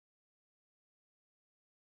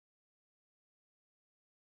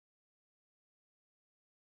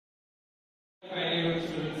Annual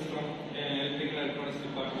students from Electrical Electronics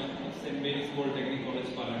Department of St. Mary's Polytechnic College,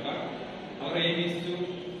 Palakkad. Our aim is to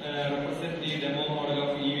represent the demo model of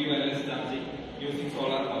EV wireless charging using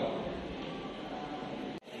solar power.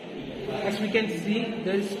 As we can see,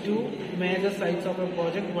 there is two major sides of a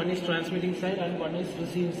project. One is transmitting side and one is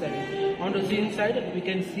receiving side. On receiving side, we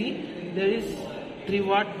can see there is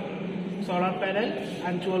 3-watt solar panel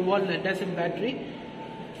and 12-volt lead-acid battery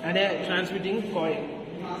and a transmitting coil.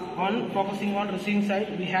 On focusing on receiving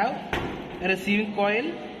side, we have a receiving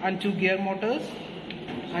coil and 2 gear motors,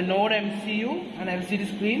 a node MCU, an LCD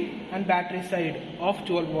screen and battery side of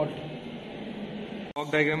 12 volt.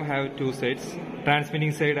 Block diagram have two sides,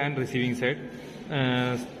 transmitting side and receiving side.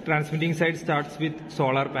 Transmitting side starts with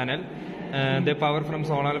solar panel. The power from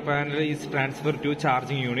solar panel is transferred to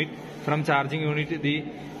charging unit. From charging unit, the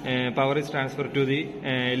power is transferred to the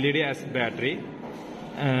LED as battery.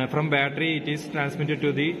 From battery, it is transmitted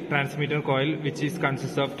to the transmitter coil, which is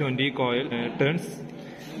consists of 20 coil turns.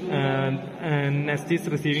 Next is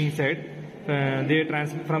receiving side. From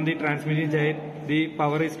the transmitting side, the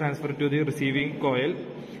power is transferred to the receiving coil.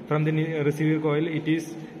 From the receiver coil, it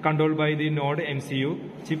is controlled by the node MCU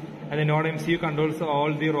chip, and the node MCU controls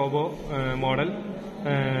all the robo model.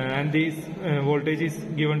 And this voltage is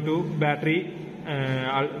given to battery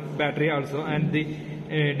also, and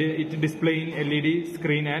it display in LED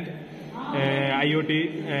screen and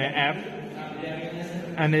IoT app.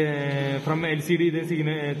 And from LCD,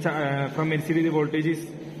 the voltage is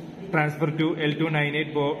transferred to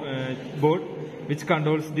L298 board, which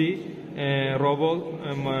controls the robo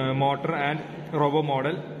motor and robo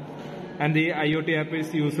model, and the IoT app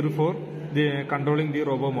is used for the controlling the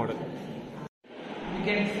robo model. You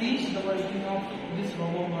can see the working of this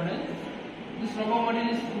robo model. This robo model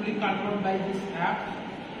is fully controlled by this app.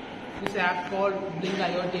 This app called Blink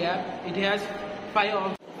IoT app. It has 5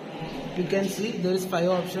 options. You can see there is 5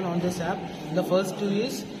 options on this app. The first 2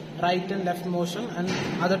 is right and left motion, and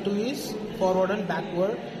other 2 is forward and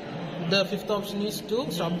backward. The 5th option is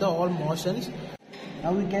to stop the all motions.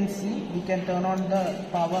 Now we can see we can turn on the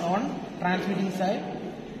power on transmitting side,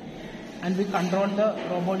 and we control the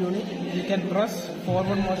robo unit. We can press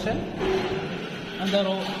forward motion, and the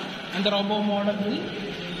robo model will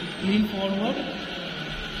lean forward.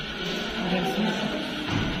 You can see.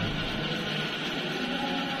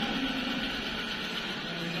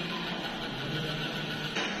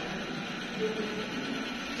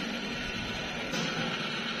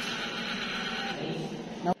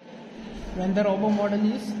 Now, when the robo model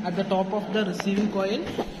is at the top of the receiving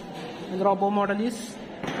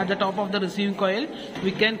coil,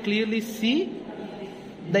 we can clearly see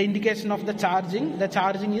the indication of the charging. The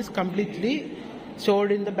charging is completely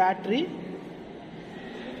stored in the battery.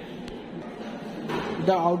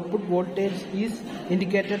 The output voltage is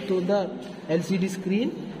indicated to the LCD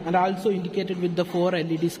screen and also indicated with the 4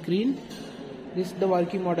 LED screen. This is the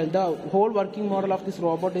working model. The whole working model of this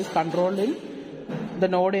robot is controlled in the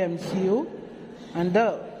node MCU, and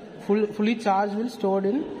the fully charged will stored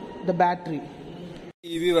in the battery.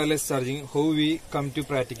 EV wireless charging, how we come to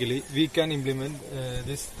practically, we can implement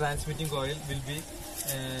this transmitting coil will be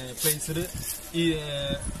placed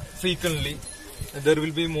frequently. There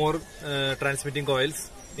will be more transmitting coils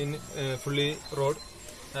in fully road,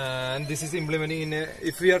 and this is implementing in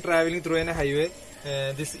if we are traveling through a highway.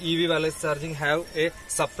 This EV wireless charging have a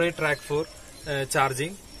separate track for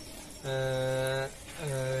charging.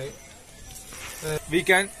 We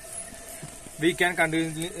can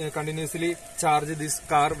continuously charge this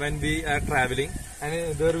car when we are traveling,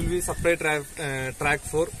 and there will be separate track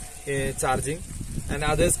for charging, and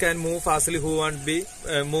others can move fastly. Who want be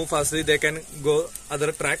move fastly, they can go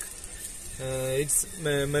other track. Its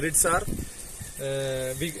merits are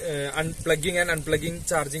unplugging and unplugging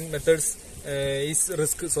charging methods is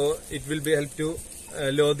risk, so it will be help to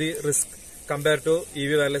lower the risk compared to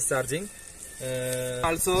EV wireless charging.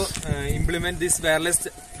 Also implement this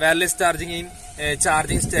wireless charging in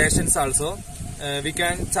charging stations also. We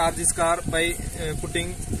can charge this car by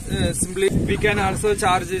putting simply. We can also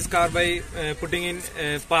charge this car by putting in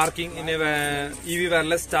parking in a EV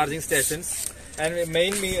wireless charging stations. And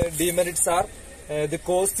main demerits are the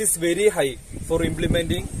cost is very high for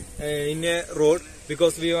implementing in a road,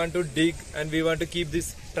 because we want to dig and we want to keep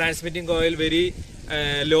this transmitting coil very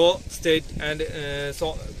low state, and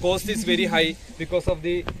so cost is very high because of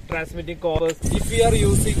the transmitting coil. If we are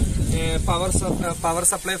using power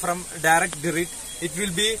supply from direct grid, it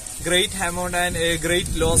will be great amount and a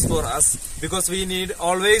great loss for us, because we need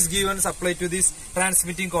always given supply to this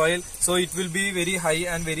transmitting coil, so it will be very high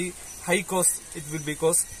and very high cost it will be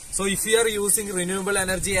cost. So if we are using renewable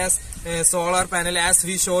energy as solar panel as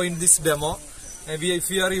we show in this demo, if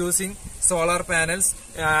we are using solar panels,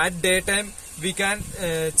 at daytime we can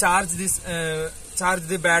charge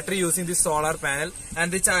the battery using this solar panel,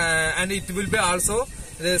 and and it will be also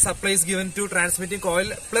the supply is given to transmitting coil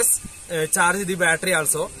plus charge the battery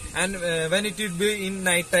also. And when it will be in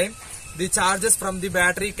night time, the charges from the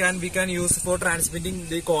battery we can use for transmitting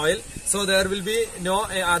the coil. So there will be no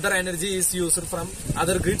other energy is used from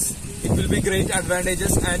other grids. It will be great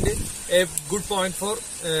advantages and a good point for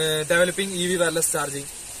developing EV wireless charging.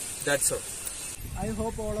 That's all. I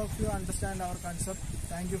hope all of you understand our concept.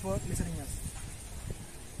 Thank you for listening us.